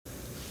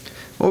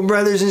Well,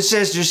 brothers and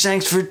sisters,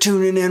 thanks for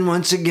tuning in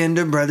once again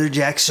to Brother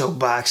Jack's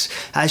Soapbox.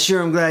 I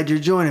sure am glad you're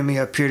joining me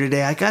up here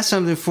today. I got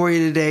something for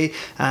you today,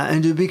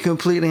 and to be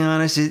completely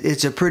honest,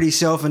 it's a pretty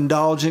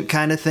self-indulgent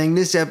kind of thing.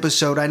 This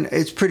episode,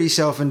 it's pretty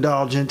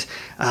self-indulgent.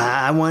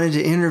 I wanted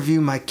to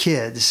interview my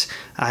kids.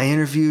 I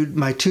interviewed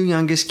my two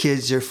youngest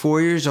kids. They're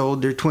 4 years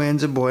old. They're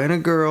twins, a boy and a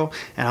girl,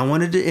 and I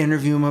wanted to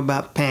interview them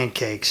about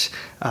pancakes.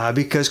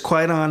 Because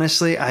quite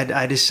honestly,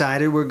 I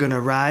decided we're going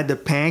to ride the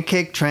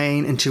pancake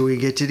train until we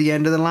get to the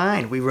end of the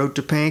line. We wrote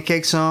the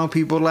pancake song.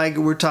 People like it.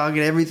 We're talking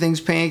everything's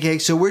pancake.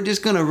 So we're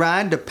just going to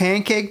ride the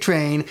pancake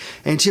train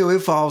until it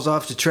falls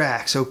off the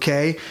tracks,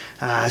 okay?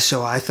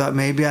 So I thought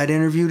maybe I'd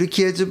interview the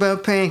kids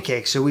about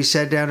pancakes. So we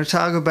sat down to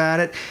talk about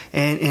it.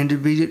 And to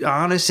be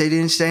honest, they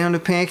didn't stay on the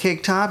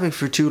pancake topic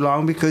for too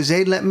long because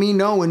they let me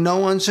know in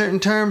no uncertain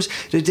terms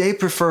that they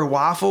prefer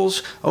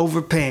waffles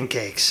over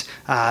pancakes.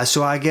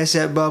 So I guess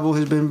that bubble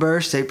has been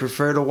burst. They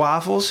prefer the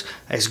waffles.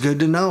 It's good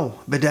to know,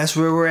 but that's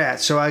where we're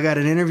at. So I got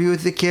an interview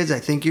with the kids. I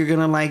think you're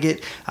going to like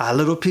it. A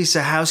little piece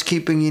of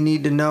housekeeping you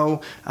need to know.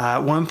 At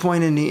one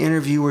point in the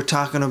interview, we're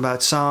talking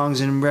about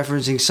songs and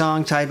referencing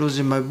song titles,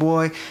 and my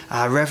boy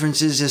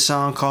references a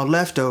song called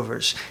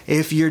Leftovers.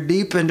 If you're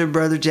deep into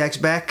Brother Jack's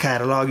back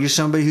catalog, you're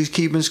somebody who's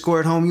keeping score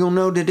at home, you'll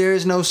know that there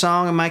is no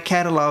song in my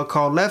catalog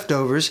called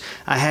Leftovers.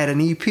 I had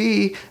an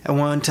EP at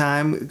one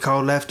time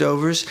called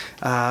Leftovers,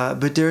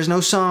 but there's no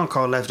song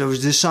called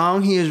Leftovers. The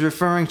song he is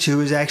referring to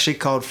is actually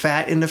called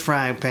Fat in the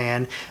Frying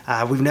Pan.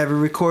 We've never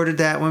recorded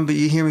that one, but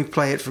you hear me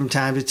play it from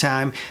time to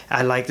time.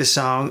 I like the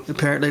song.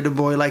 Apparently the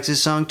boy likes the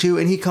song too,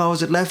 and he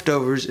calls it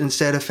Leftovers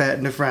instead of Fat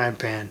in the Frying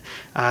Pan.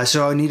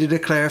 So I needed to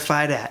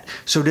clarify that.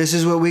 So this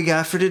is what we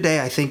got for today.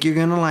 I think you're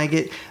going to like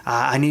it.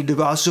 I need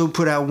to also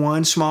put out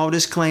one small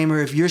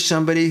disclaimer. If you're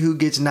somebody who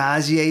gets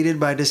nauseated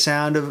by the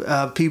sound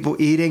of people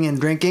eating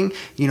and drinking,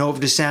 if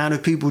the sound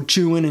of people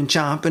chewing and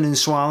chomping and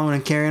swallowing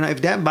and carrying on,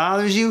 if that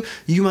bothers you,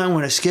 you might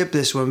want to skip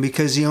this one,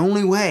 because the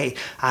only way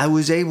I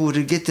was able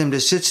to get them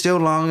to sit still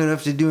long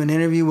enough to do an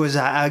interview was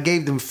I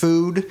gave them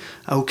food.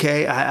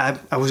 Okay,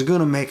 I was going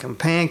to make them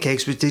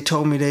pancakes, but they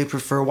told me they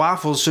prefer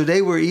waffles, so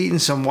they were eating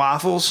some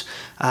waffles,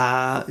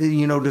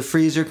 the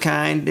freezer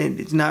kind.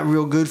 It's not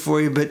real good for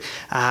you, but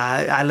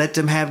I let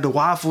them have the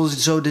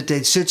waffles so that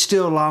they'd sit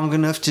still long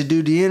enough to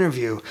do the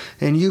interview,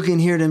 and you can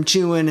hear them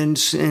chewing and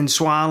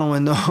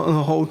swallowing the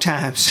whole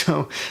time,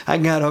 so I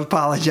gotta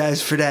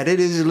apologize for that. It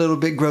is a little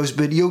bit gross,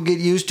 but you'll get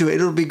used to it.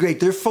 It'll be great.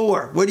 They're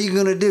 4. What are you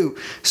gonna do?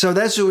 So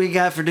that's what we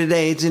got for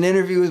today. It's an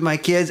interview with my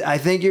kids. I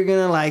think you're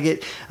gonna like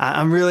it.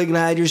 I'm really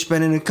glad you're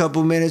spending a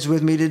couple minutes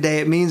with me today.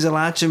 It means a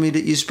lot to me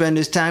that you spend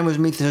this time with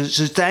me,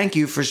 so thank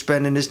you for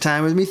spending this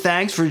time with me.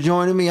 Thanks for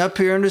joining me up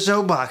here in the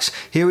soapbox.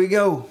 Here we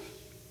go.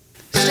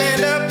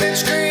 Stand up and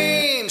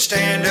scream,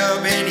 stand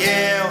up and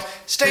yell,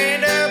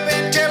 stand up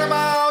and tell them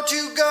all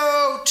to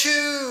go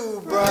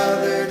to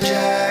Brother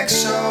Jack's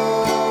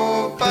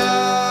Soapbox.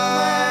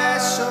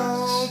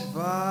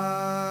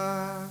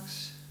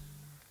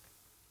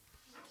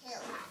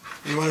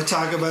 You want to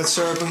talk about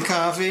syrup and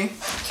coffee?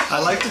 I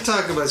like to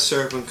talk about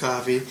syrup and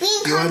coffee.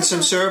 You want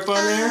some syrup on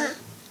there?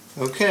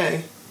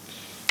 Okay.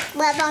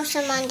 What about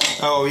some on there?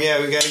 Oh yeah,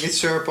 we gotta get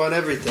syrup on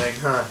everything,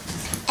 huh?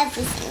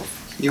 Everything.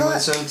 You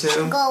want some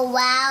too? Go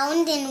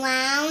round and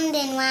round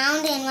and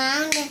round and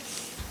round and...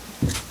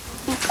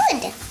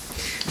 Good.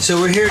 So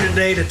we're here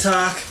today to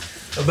talk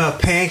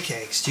about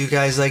pancakes. Do you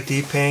guys like to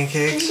eat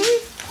pancakes?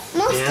 Mm-hmm.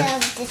 Most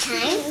of the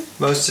time.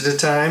 Most of the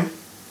time?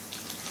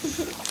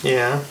 Mm-hmm.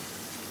 Yeah.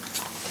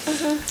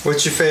 Mm-hmm.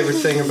 What's your favorite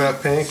thing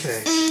about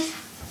pancakes?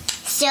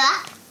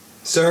 Syrup.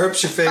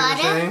 Syrup's your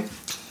favorite Butter. thing?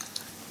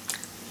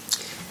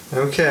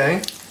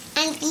 Okay.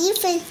 And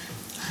even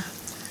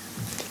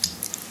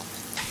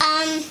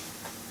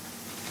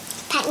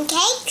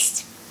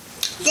pancakes.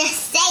 The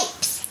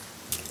shapes.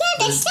 Yeah,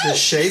 the shapes. The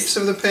shapes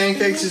of the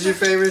pancakes is your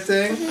favorite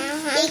thing?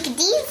 Like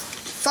these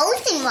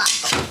frozen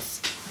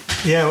waffles.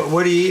 Yeah,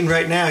 what are you eating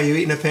right now? You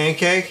eating a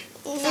pancake?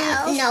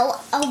 No,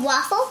 a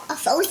waffle, a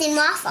frozen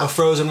waffle. A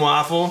frozen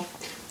waffle?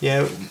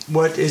 Yeah,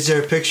 what, is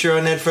there a picture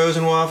on that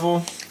frozen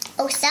waffle?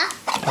 Elsa.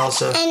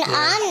 And yeah.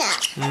 Anna.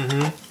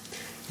 Mm-hmm.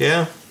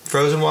 Yeah,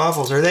 frozen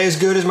waffles. Are they as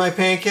good as my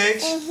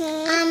pancakes?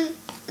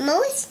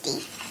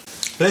 Mostly.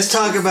 Let's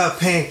talk about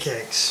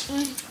pancakes.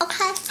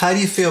 Okay. How do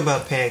you feel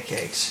about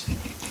pancakes?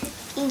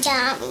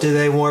 Yummy. Do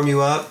they warm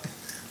you up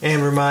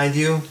and remind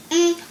you?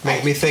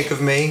 Make me think of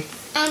me?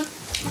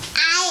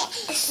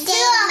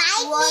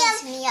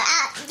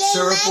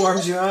 Syrup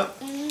warms you up?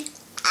 They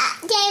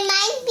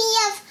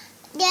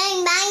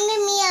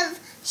reminded me of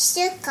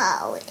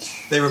circles.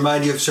 They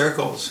remind you of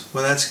circles.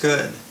 Well, that's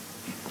good.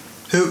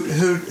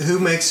 Who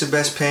makes the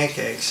best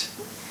pancakes?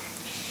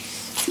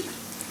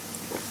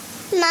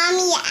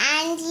 Mommy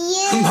and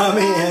you.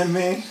 Mommy and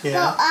me?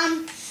 Yeah. Well,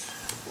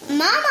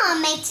 Mama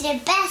makes the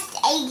best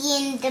egg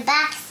in the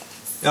basket.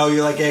 Oh,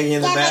 you like egg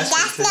in the basket?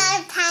 But that's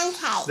not a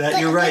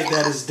pancake. You're right.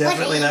 That is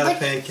definitely not a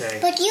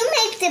pancake. But you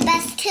make the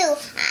best too.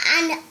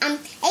 And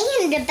egg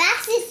in the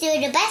baskets are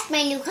the best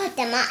when you cut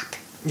them up.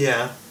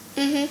 Yeah.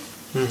 Well,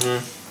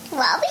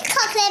 we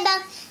talking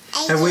about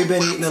Have we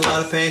been eating a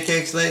lot of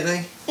pancakes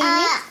lately?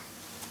 Not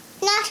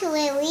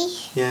really.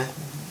 Yeah.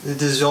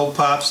 Does old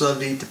Pops love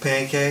to eat the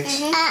pancakes?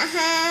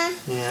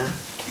 Yeah.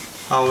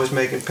 Always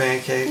making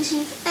pancakes.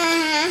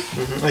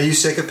 Are you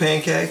sick of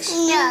pancakes?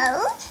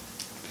 No.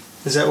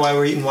 Is that why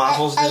we're eating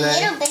waffles A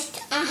today? little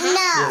bit.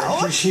 No.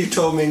 Yeah. You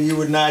told me you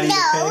would not eat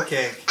a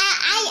pancake.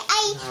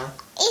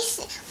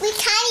 We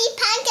can't eat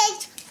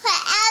pancakes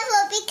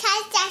forever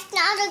because that's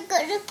not a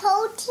good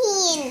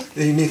protein.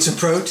 You need some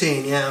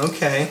protein. Yeah.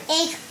 Okay.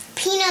 Like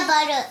peanut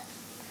butter.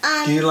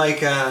 Do you like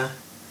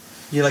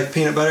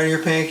peanut butter in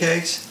your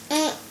pancakes?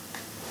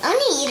 Only a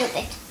little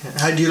bit.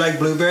 How do you like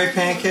blueberry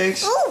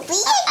pancakes? Ooh,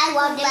 I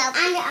love them.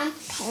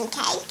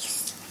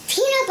 Pancakes.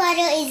 Peanut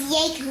butter is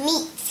like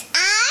meat.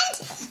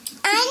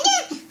 And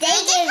they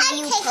give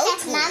you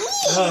protein.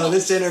 Oh,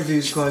 this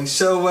interview's going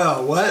so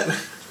well. What? I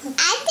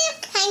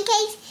think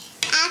pancakes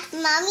that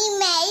Mommy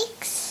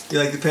makes. You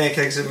like the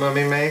pancakes that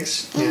Mommy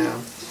makes? Yeah.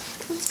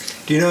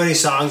 Do you know any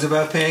songs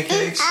about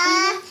pancakes?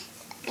 I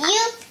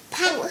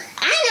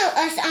know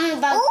a song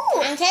about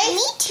pancakes.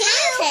 Me too.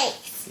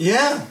 Pancakes.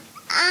 Yeah.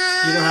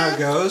 You know how it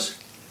goes?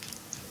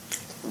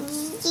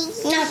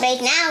 Not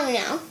right now,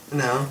 no.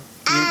 No.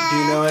 Do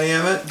you know any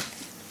of it?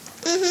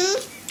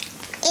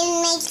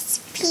 It makes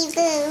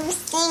people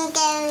think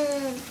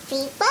of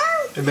people.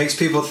 It makes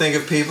people think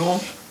of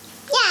people?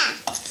 Yeah.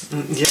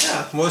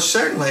 Yeah, well,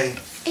 certainly.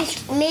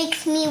 It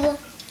makes me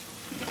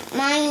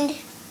remind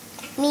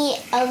me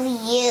of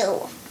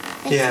you.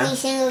 Makes me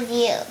think of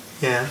you.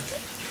 Yeah.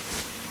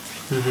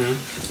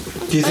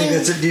 Do you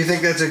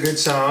think that's a good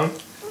song?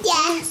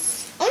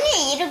 Yes. Only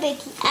a little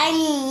bit.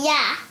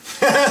 Yeah.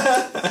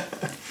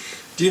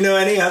 Do you know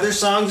any other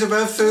songs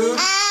about food?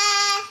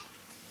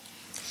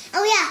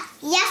 Oh yeah,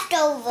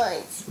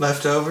 leftovers.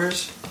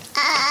 Leftovers?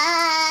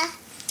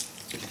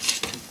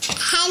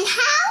 Hen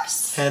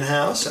house. Hen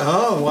house?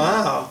 Oh,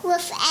 wow.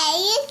 With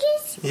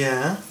eggs.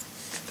 Yeah.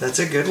 That's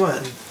a good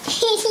one.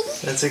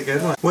 That's a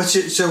good one. What's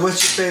your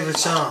favorite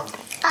song?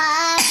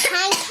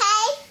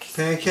 Pancakes.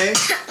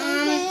 Pancakes?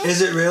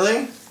 Is it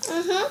really?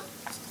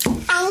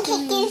 And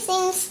chicken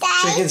skin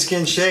steak. Chicken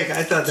Skin Shake.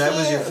 I thought that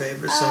was your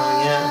favorite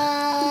song,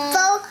 yeah.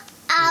 So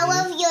all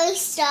of your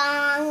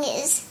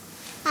songs.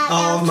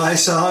 All of my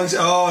songs?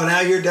 Oh,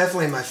 now you're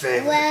definitely my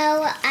favorite.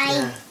 Well,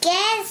 I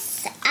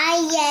guess I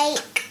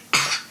like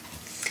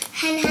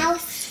Hen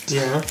House.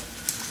 Yeah.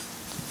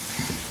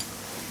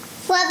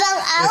 What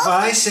about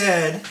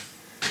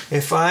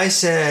If I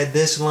said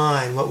this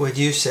line, what would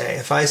you say?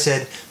 If I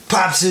said,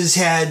 Pops has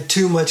had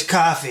too much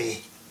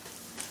coffee.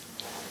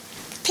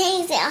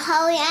 Pins a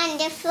hole on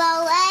the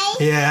floor.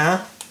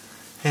 Yeah.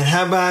 And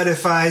how about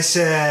if I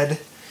said,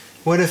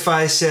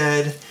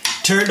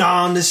 turn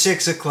on the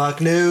 6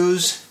 o'clock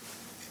news?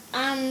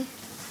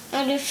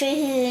 Underneath.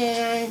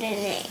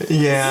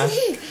 Yeah.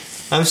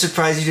 I'm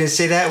surprised you didn't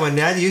say that one.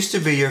 That used to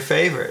be your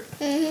favorite.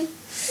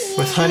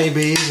 With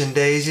honeybees and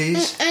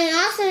daisies. And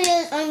also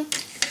there's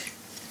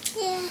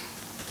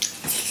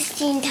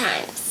 16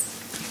 times.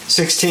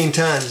 16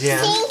 tons,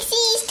 yeah.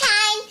 16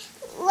 times.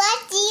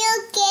 What do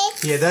you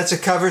get? Yeah, that's a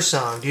cover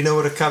song. Do you know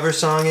what a cover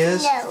song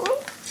is? No.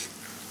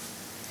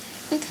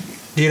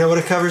 Do you know what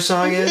a cover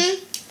song is?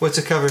 What's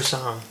a cover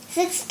song?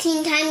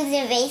 16 times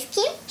of ice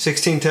cream.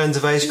 16 tons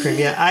of ice cream.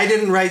 Yeah, I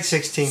didn't write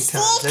 16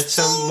 tons. That's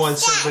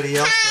somebody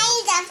else wrote.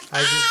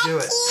 I just do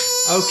it.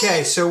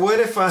 Okay, so what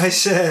if I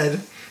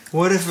said,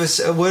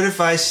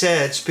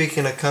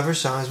 speaking of cover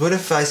songs, what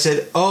if I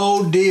said,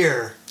 oh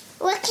dear?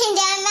 What can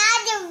that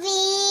matter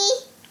be?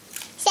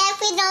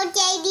 Except we don't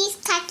get these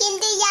stuck in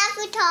the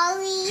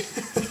lavatory.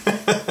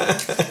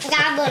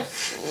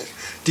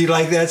 Do you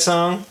like that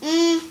song?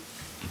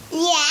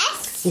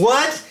 Yes.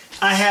 What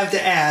I have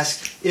to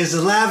ask is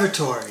the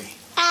lavatory.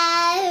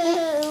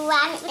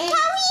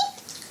 Lavatory?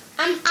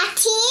 A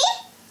tree?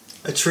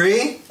 A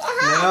tree?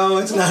 No,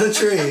 it's not a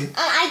tree.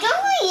 I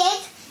don't really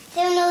like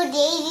there are no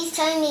daisies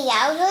telling me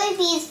lavatory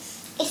because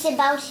it's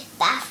about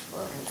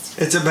bathrooms.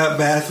 It's about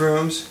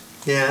bathrooms?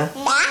 Yeah.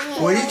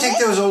 What do you think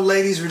those old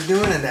ladies were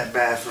doing in that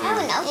bathroom? I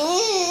don't know.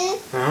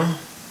 Huh?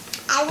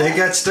 They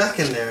got stuck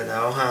in there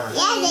though, huh?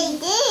 Yeah, they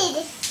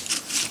did.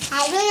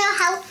 I don't know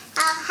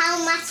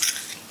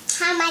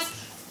how much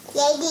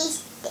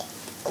ladies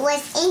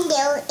was in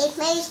there. It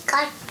may have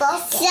got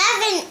broken.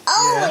 7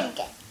 old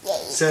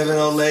ladies. 7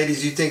 old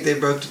ladies. You think they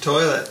broke the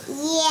toilet?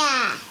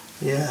 Yeah.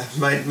 Yeah.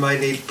 Might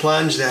need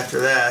plunged after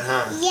that,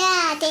 huh?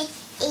 Yeah.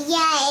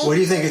 What do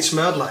you think it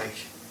smelled like?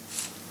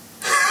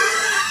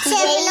 7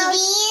 old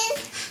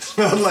ladies.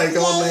 Smelled like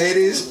old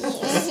ladies? 7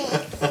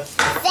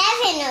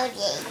 old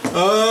ladies.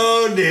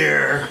 Oh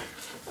dear.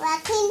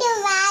 What can the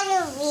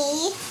matter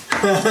be?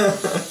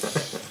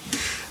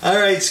 All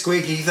right,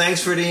 Squeaky.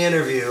 Thanks for the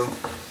interview.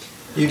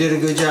 You did a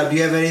good job. Do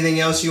you have anything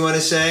else you want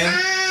to say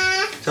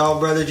to all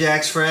Brother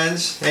Jack's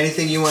friends?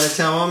 Anything you want to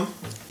tell them?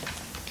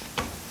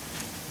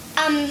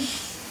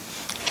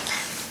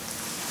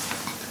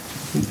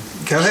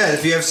 Go ahead.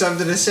 If you have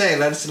something to say,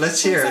 let's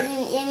hear it.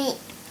 Let me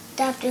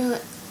stop doing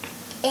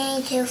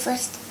anything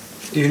first.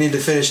 You need to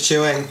finish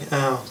chewing.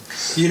 Oh,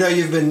 you know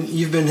you've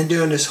been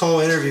doing this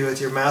whole interview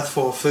with your mouth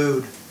full of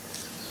food.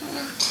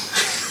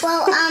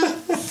 Well,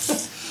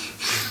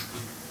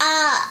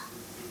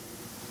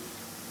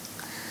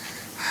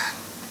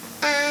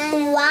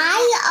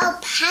 why are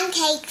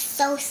pancakes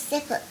so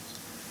slippery?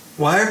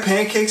 Why are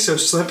pancakes so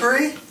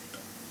slippery?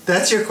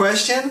 That's your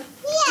question?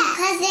 Yeah,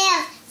 because they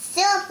have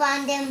syrup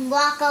on them.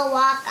 Waka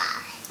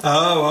waka.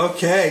 Oh,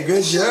 okay.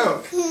 Good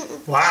joke.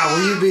 Wow.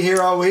 Will you be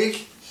here all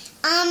week?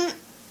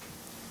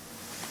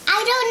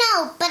 I don't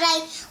know, but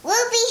I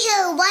will be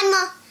here one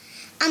more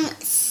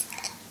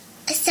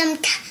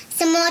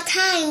some more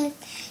time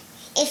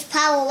if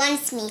Papa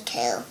wants me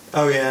to.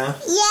 Oh yeah.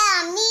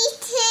 Yeah, me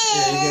too.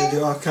 Yeah, you're gonna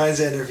do all kinds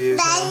of interviews.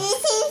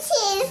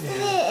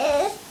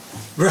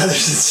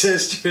 Brothers and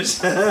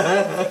sisters.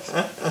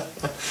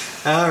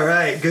 All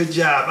right, good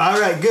job. All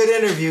right, good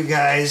interview,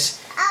 guys.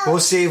 We'll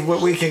see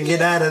what we can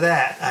get out of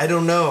that. I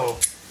don't know.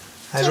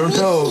 I don't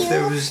know if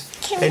there was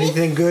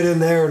anything good in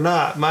there or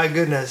not. My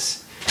goodness.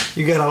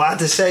 You got a lot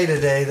to say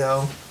today,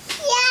 though.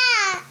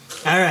 Yeah.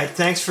 All right,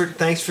 thanks for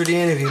the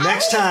interview.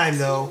 Next time,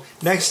 though,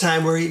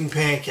 we're eating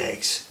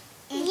pancakes.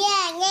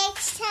 Yeah,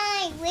 next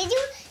time. Will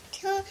you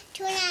turn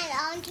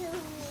that on to me?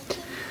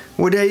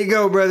 Well, there you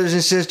go, brothers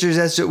and sisters.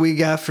 That's what we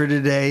got for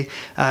today.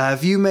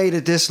 If you made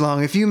it this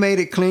long, if you made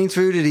it clean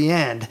through to the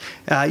end,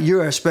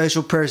 you're a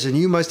special person.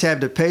 You must have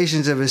the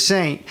patience of a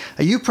saint.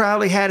 You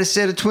probably had a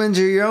set of twins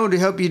of your own to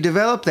help you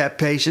develop that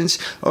patience,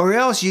 or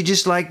else you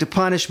just like the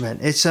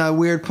punishment. It's a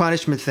weird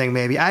punishment thing,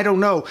 maybe. I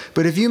don't know.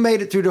 But if you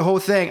made it through the whole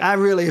thing, I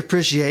really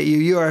appreciate you.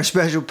 You are a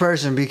special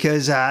person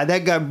because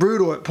that got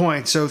brutal at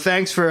points. So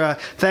thanks for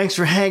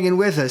hanging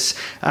with us.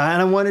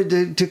 And I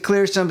wanted to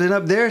clear something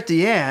up there at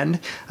the end.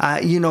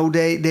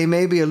 They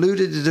maybe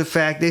alluded to the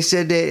fact, they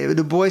said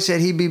the boy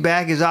said he'd be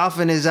back as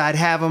often as I'd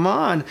have him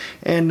on.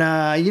 And,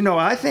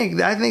 I think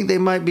they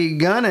might be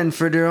gunning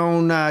for their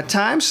own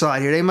time slot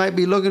here. They might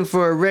be looking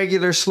for a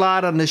regular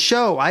slot on the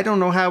show. I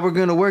don't know how we're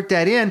going to work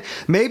that in.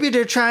 Maybe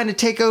they're trying to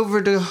take over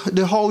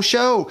the whole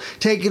show,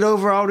 take it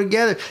over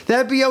altogether.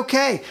 That'd be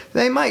okay.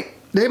 They might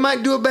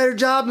do a better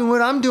job than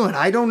what I'm doing.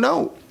 I don't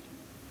know.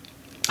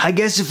 I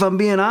guess if I'm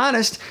being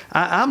honest,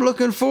 I'm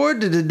looking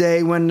forward to the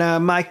day when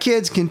my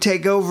kids can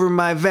take over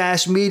my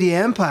vast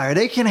media empire.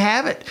 They can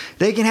have it.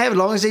 They can have it. As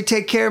long as they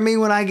take care of me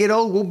when I get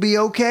old, we'll be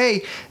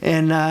okay.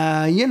 And,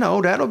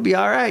 that'll be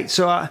all right.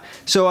 So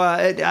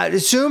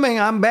assuming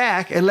I'm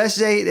back,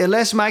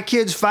 unless my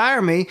kids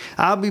fire me,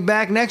 I'll be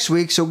back next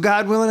week. So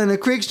God willing and the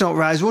creeks don't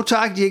rise. We'll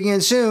talk to you again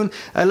soon,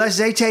 unless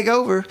they take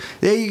over.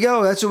 There you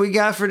go. That's what we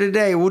got for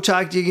today. We'll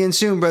talk to you again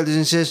soon, brothers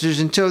and sisters.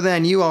 Until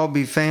then, you all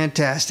be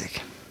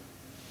fantastic.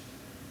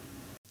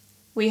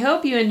 We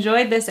hope you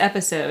enjoyed this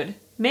episode.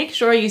 Make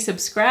sure you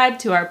subscribe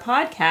to our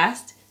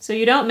podcast so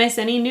you don't miss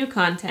any new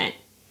content.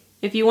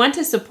 If you want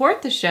to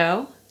support the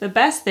show, the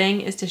best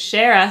thing is to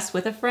share us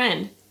with a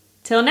friend.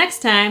 Till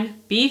next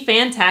time, be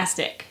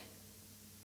fantastic.